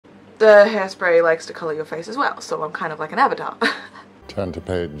the hairspray likes to colour your face as well, so I'm kind of like an avatar. Turn to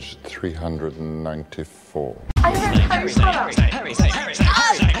page 394. I heard Harry Potter.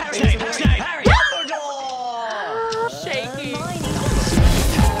 Shaky.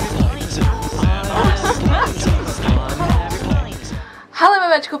 Hello my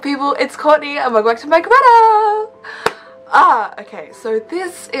magical people, it's Courtney and welcome back to my Greta! Okay, so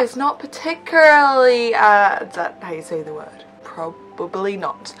this is not particularly, is that how you say the word? Probably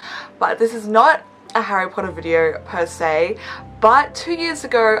not. But this is not a Harry Potter video per se, but 2 years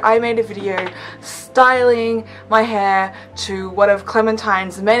ago I made a video styling my hair to one of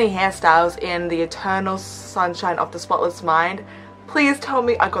Clementine's many hairstyles in The Eternal Sunshine of the Spotless Mind. Please tell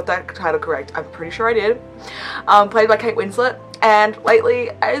me I got that title correct. I'm pretty sure I did. Played by Kate Winslet, and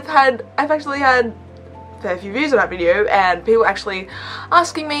lately I've actually had a fair few views on that video and people actually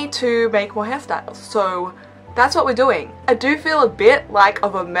asking me to make more hairstyles. So that's what we're doing. I do feel a bit like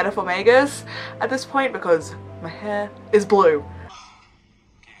of a Metaformagus at this point because my hair is blue. Okay,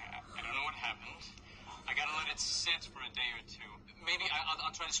 I don't know what happened. I gotta let it sit for a day or two. Maybe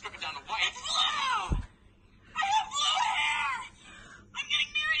I'll try to strip it down to white. It's blue! I have blue hair! I'm getting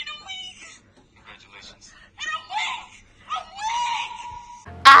married in a week! Congratulations. In a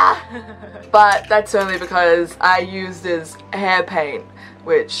week! A week! But that's only because I used this hair paint,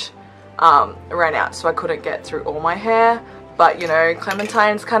 which ran out, so I couldn't get through all my hair. But you know,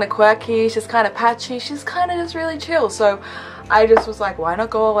 Clementine's kind of quirky, she's kind of patchy, she's kind of just really chill, so I just was like, why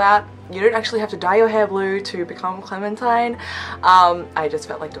not go all out? You don't actually have to dye your hair blue to become Clementine. I just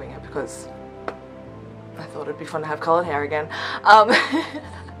felt like doing it because I thought it'd be fun to have colored hair again.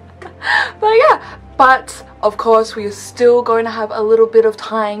 But yeah, but of course we are still going to have a little bit of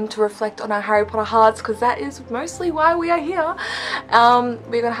time to reflect on our Harry Potter hearts because that is mostly why we are here.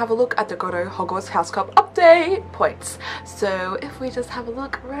 We're going to have a look at the Grotto Hogwarts House Cup update points. So if we just have a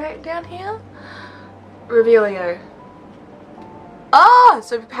look right down here, Revelio.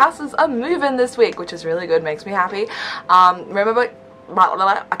 So houses are moving this week, which is really good, makes me happy. Remember,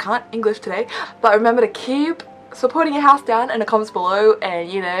 I can't English today, but remember to keep supporting your house down in the comments below, and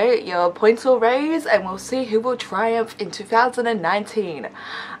you know, your points will raise and we'll see who will triumph in 2019.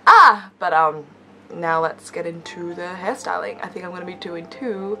 But now let's get into the hairstyling. I think I'm going to be doing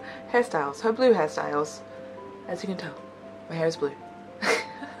 2 hairstyles, her blue hairstyles. As you can tell, my hair is blue.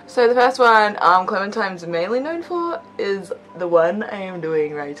 So the first one Clementine's mainly known for is the one I am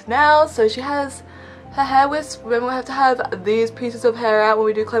doing right now. So she has her hair wisps. Remember, we have to have these pieces of hair out when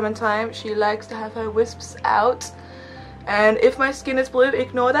we do Clementine. She likes to have her wisps out. And if my skin is blue,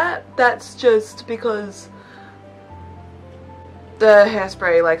 ignore that. That's just because the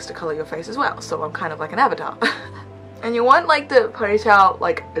hairspray likes to colour your face as well. So I'm kind of like an avatar. And you want like the ponytail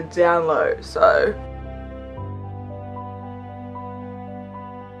like down low, so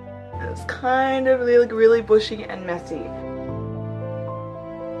it's kind of really bushy and messy.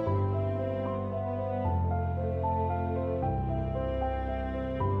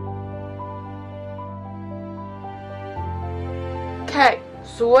 Okay,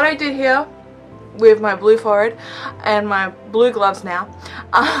 so what I did here with my blue forehead and my blue gloves now,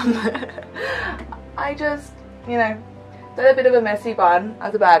 I just, you know, did a bit of a messy bun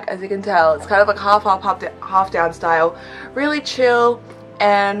at the back. As you can tell, it's kind of like half up, half down style, really chill,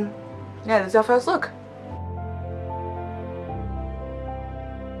 and yeah, this is our first look.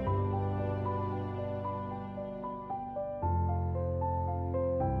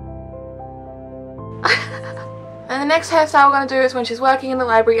 And the next hairstyle we're going to do is when she's working in the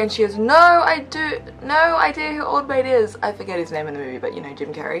library and she has no idea who Old Maid is. I forget his name in the movie, but you know,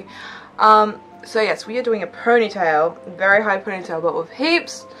 Jim Carrey. So yes, we are doing a ponytail, very high ponytail, but with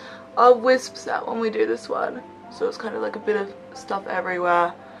heaps of wisps out when we do this one. So it's kind of like a bit of stuff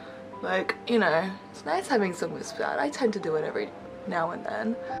everywhere. Like, you know, it's nice having some wisps out. I tend to do it every now and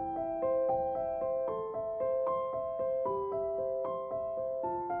then.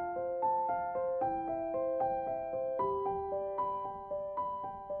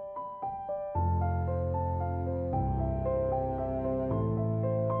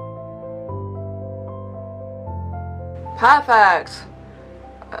 Perfect!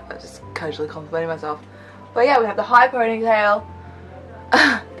 I'm just casually complimenting myself. But yeah, we have the high ponytail,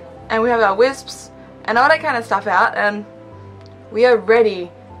 and we have our wisps, and all that kind of stuff out, and we are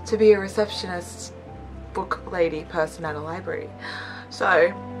ready to be a receptionist, book lady person at a library.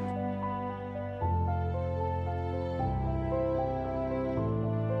 So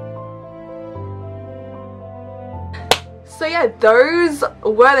So yeah, those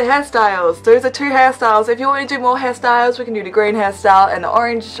were the hairstyles. Those are 2 hairstyles. If you want to do more hairstyles, we can do the green hairstyle and the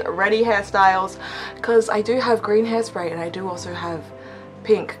orange ready hairstyles, because I do have green hairspray and I do also have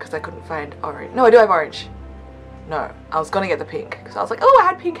pink because I couldn't find orange. No, I do have orange. No, I was gonna get the pink because I was like, oh, I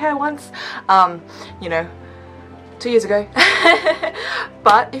had pink hair once. You know, 2 years ago.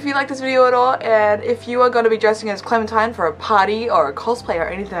 But if you like this video at all, and if you are going to be dressing as Clementine for a party or a cosplay or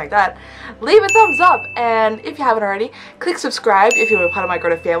anything like that, leave a thumbs up, and if you haven't already, click subscribe if you're a part of my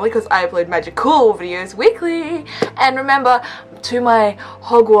Greta family, because I upload magical videos weekly. And remember, to my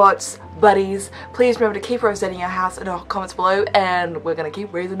Hogwarts buddies, please remember to keep rosetting your house in the comments below, and we're gonna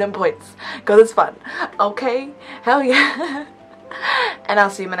keep raising them points because it's fun. Okay? Hell yeah. And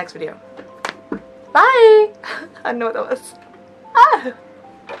I'll see you in my next video. Bye! I know what that was.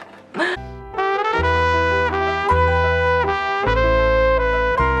 Ah!